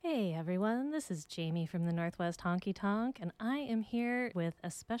everyone. This is Jamie from the Northwest Honky Tonk, and I am here with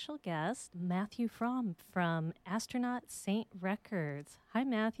a special guest, Matthew from AstronautSaint Records. Hi,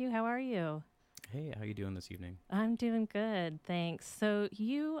 Matthew. How are you? Hey, how you doing this evening? I'm doing good, thanks. So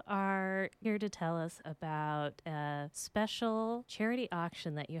you are here to tell us about a special charity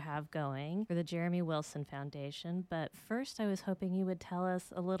auction that you have going for the Jeremy Wilson Foundation. But first, I was hoping you would tell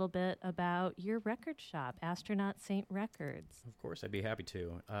us a little bit about your record shop, AstronautSaint Records. Of course, I'd be happy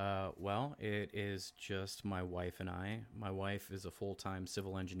to. Well, it is just my wife and I. My wife is a full-time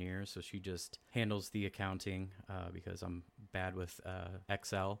civil engineer, so she just handles the accounting because I'm bad with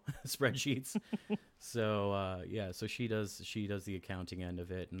Excel spreadsheets. So she does the accounting end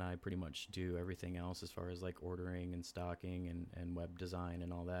of it, and I pretty much do everything else as far as like ordering and stocking and web design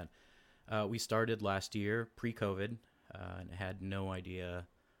and all that. We started last year pre-COVID and had no idea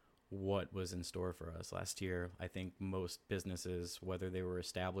what was in store for us last year. I think most businesses, whether they were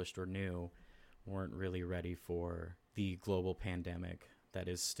established or new, weren't really ready for the global pandemic that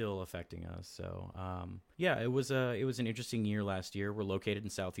is still affecting us. So, it was an interesting year last year. We're located in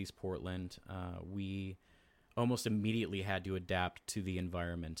Southeast Portland. We almost immediately had to adapt to the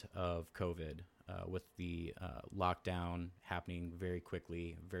environment of COVID with the lockdown happening very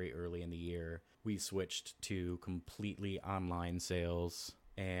quickly, very early in the year. We switched to completely online sales,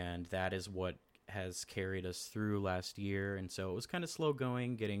 and that is what has carried us through last year. And so it was kind of slow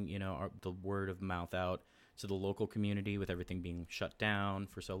going, getting, the word of mouth out to the local community with everything being shut down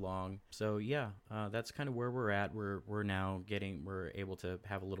for so long. So that's kind of where we're at. We're able to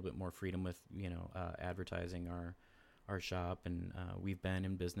have a little bit more freedom with, advertising our shop. And we've been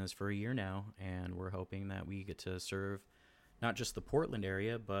in business for a year now, and we're hoping that we get to serve not just the Portland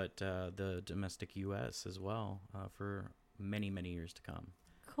area, but the domestic U.S. as well for many, many years to come.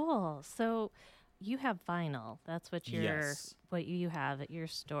 Cool. So you have vinyl. That's what what you have at your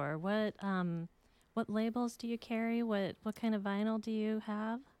store. What labels do you carry? What kind of vinyl do you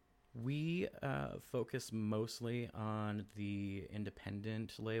have? We focus mostly on the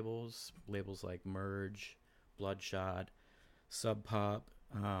independent labels like Merge, Bloodshot, Sub Pop,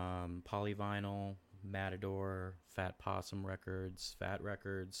 Polyvinyl, Matador, Fat Possum Records, Fat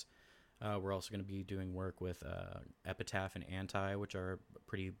Records. We're also going to be doing work with Epitaph and Anti, which are a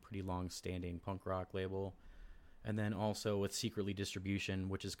pretty long-standing punk rock label. And then also with Secretly Distribution,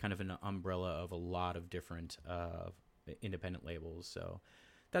 which is kind of an umbrella of a lot of different independent labels. So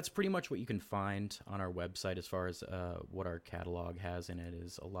that's pretty much what you can find on our website as far as what our catalog has in it,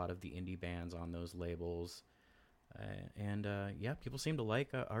 is a lot of the indie bands on those labels. People seem to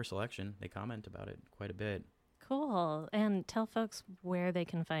like our selection. They comment about it quite a bit. Cool. And tell folks where they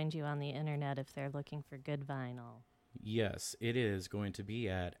can find you on the internet if they're looking for good vinyl. Yes, it is going to be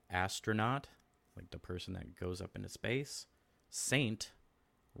at Astronaut, like the person that goes up into space,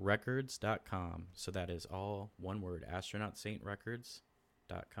 saintrecords.com. So that is all one word,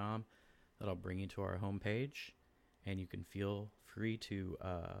 AstronautSaintRecords.com. That'll bring you to our homepage, and you can feel free to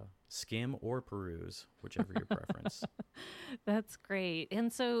skim or peruse, whichever your preference. That's great.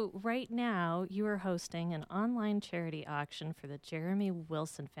 And so right now you are hosting an online charity auction for the Jeremy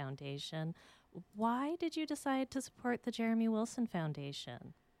Wilson Foundation. Why did you decide to support the Jeremy Wilson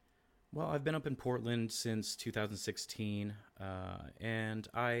Foundation? Well, I've been up in Portland since 2016, and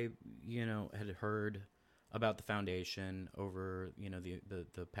I, had heard about the foundation over,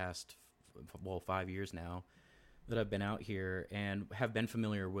 the past, 5 years now that I've been out here, and have been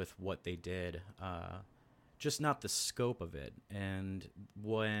familiar with what they did, just not the scope of it. And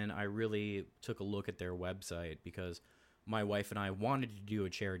when I really took a look at their website, because my wife and I wanted to do a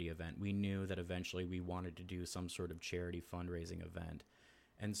charity event, we knew that eventually we wanted to do some sort of charity fundraising event.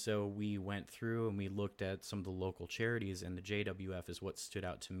 And so we went through and we looked at some of the local charities, and the JWF is what stood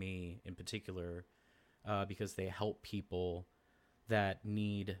out to me in particular, because they help people that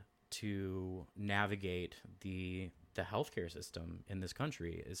need to navigate the healthcare system in this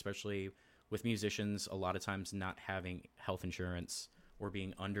country, especially with musicians a lot of times not having health insurance or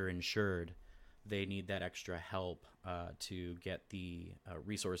being underinsured. They need that extra help to get the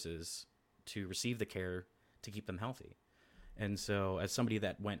resources to receive the care to keep them healthy. And so as somebody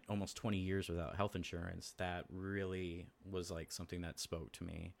that went almost 20 years without health insurance, that really was like something that spoke to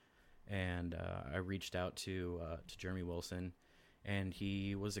me. And I reached out to Jeremy Wilson, and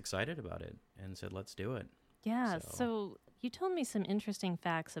he was excited about it and said, let's do it. Yeah, so you told me some interesting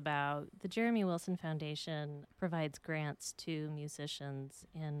facts about the Jeremy Wilson Foundation provides grants to musicians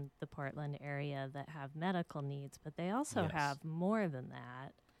in the Portland area that have medical needs, but they also have more than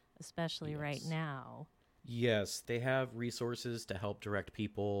that, especially right now. Yes, they have resources to help direct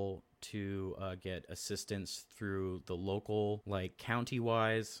people to get assistance through the local, like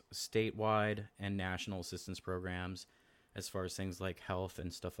county-wise, statewide, and national assistance programs as far as things like health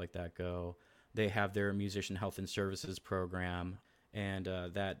and stuff like that go. They have their musician health and services program, and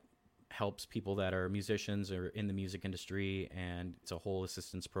that helps people that are musicians or in the music industry, and it's a whole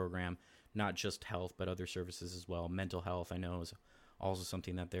assistance program, not just health, but other services as well. Mental health, I know, is also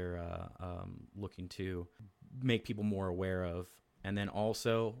something that they're looking to make people more aware of. And then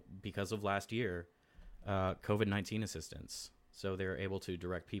also, because of last year, COVID-19 assistance. So they're able to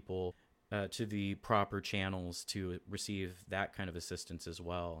direct people to the proper channels to receive that kind of assistance as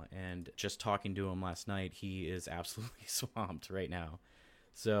well. And just talking to him last night, he is absolutely swamped right now.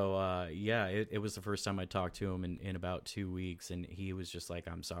 So, it was the first time I talked to him in about 2 weeks, and he was just like,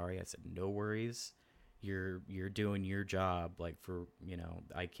 I'm sorry. I said, no worries. You're doing your job. Like,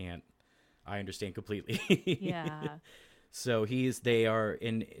 I understand completely. Yeah. So they are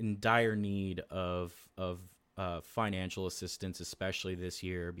in dire need of financial assistance, especially this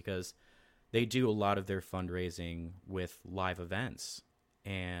year, because they do a lot of their fundraising with live events.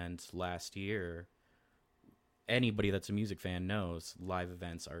 And last year, anybody that's a music fan knows live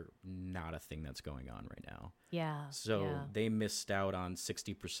events are not a thing that's going on right now. Yeah. So they missed out on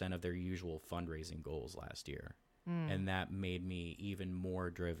 60% of their usual fundraising goals last year. And that made me even more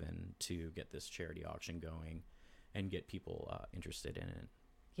driven to get this charity auction going and get people interested in it.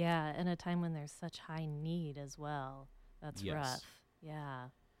 Yeah, in a time when there's such high need as well. That's rough. Yeah.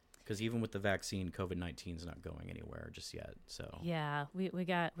 Because even with the vaccine, COVID-19 is not going anywhere just yet. So yeah, we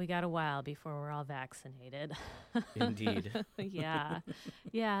got a while before we're all vaccinated. Indeed.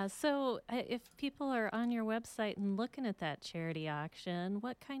 Yeah. So if people are on your website and looking at that charity auction,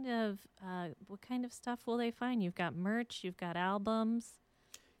 what kind of stuff will they find? You've got merch, you've got albums.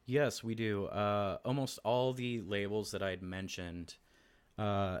 Yes, we do. Almost all the labels that I'd mentioned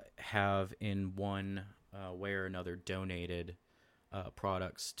have in one way or another donated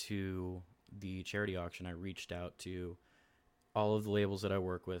products to the charity auction. I reached out to all of the labels that I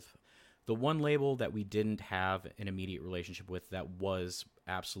work with. The one label that we didn't have an immediate relationship with that was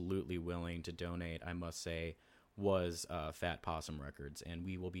absolutely willing to donate, I must say, was Fat Possum Records, and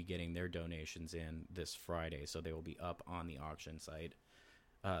we will be getting their donations in this Friday, so they will be up on the auction site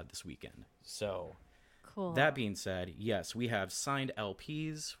this weekend. So cool. That being said, yes, we have signed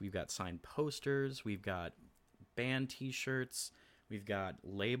LPs, we've got signed posters, we've got band t-shirts, we've got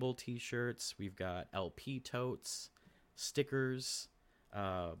label t-shirts, we've got LP totes, stickers,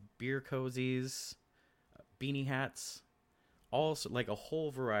 beer cozies, beanie hats, also like a whole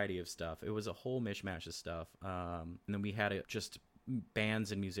variety of stuff. It was a whole mishmash of stuff. And then we had just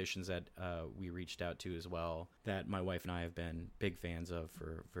bands and musicians that we reached out to as well that my wife and I have been big fans of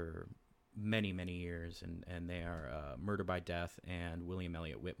for many, many years. And they are Murder by Death and William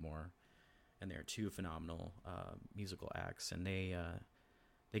Elliott Whitmore. And they're two phenomenal musical acts. And they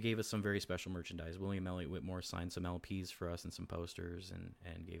gave us some very special merchandise. William Elliott Whitmore signed some LPs for us and some posters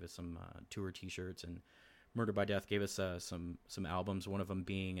and gave us some tour T-shirts. And Murder by Death gave us some albums, one of them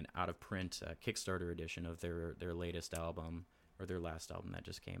being an out-of-print Kickstarter edition of their latest album, or their last album that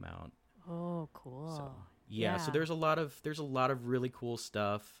just came out. Oh, cool. So, so there's a lot of really cool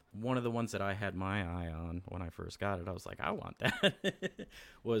stuff. One of the ones that I had my eye on when I first got it, I was like, I want that,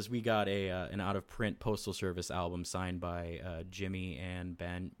 was we got an out-of-print Postal Service album signed by Jimmy and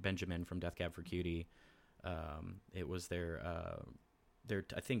Benjamin from Death Cab for Cutie. It was their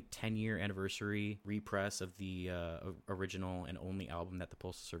I think 10-year anniversary repress of the original and only album that the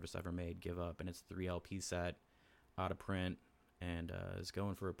Postal Service ever made, Give Up, and it's a 3 LP set, out of print, and is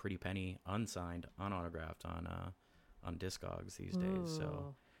going for a pretty penny, unsigned, unautographed on Discogs these days.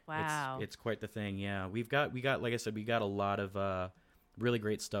 So wow, it's quite the thing. Yeah, we got like I said, we got a lot of really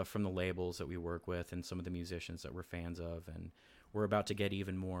great stuff from the labels that we work with and some of the musicians that we're fans of, and we're about to get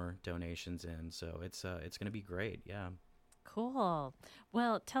even more donations in. So it's going to be great. Yeah. Cool.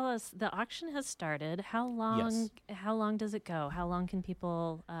 Well, tell us, the auction has started. How long? Yes. How long does it go? How long can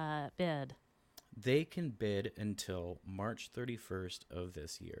people bid? They can bid until March 31st of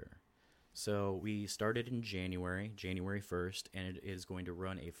this year. So we started in January 1st, and it is going to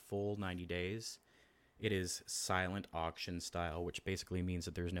run a full 90 days. It is silent auction style, which basically means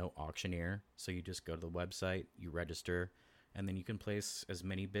that there's no auctioneer. So you just go to the website, you register, and then you can place as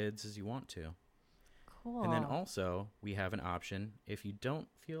many bids as you want to. Cool. And then also, we have an option. If you don't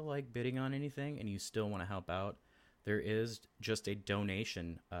feel like bidding on anything and you still want to help out, there is just a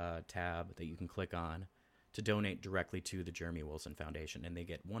donation tab that you can click on to donate directly to the Jeremy Wilson Foundation, and they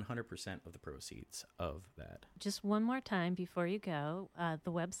get 100% of the proceeds of that. Just one more time before you go,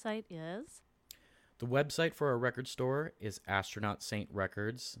 the website is? The website for our record store is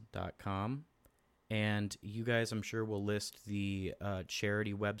AstronautSaintRecords.com. And you guys, I'm sure, will list the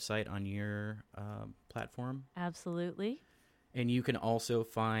charity website on your platform. Absolutely. And you can also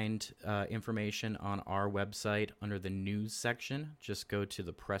find information on our website under the news section. Just go to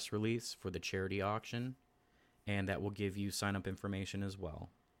the press release for the charity auction, and that will give you sign-up information as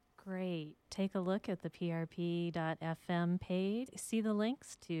well. Great. Take a look at the prp.fm page. See the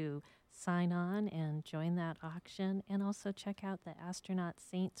links to sign on and join that auction, and also check out the Astronaut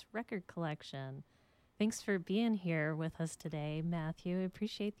Saints record collection. Thanks for being here with us today, Matthew. I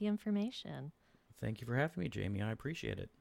appreciate the information. Thank you for having me, Jamie. I appreciate it.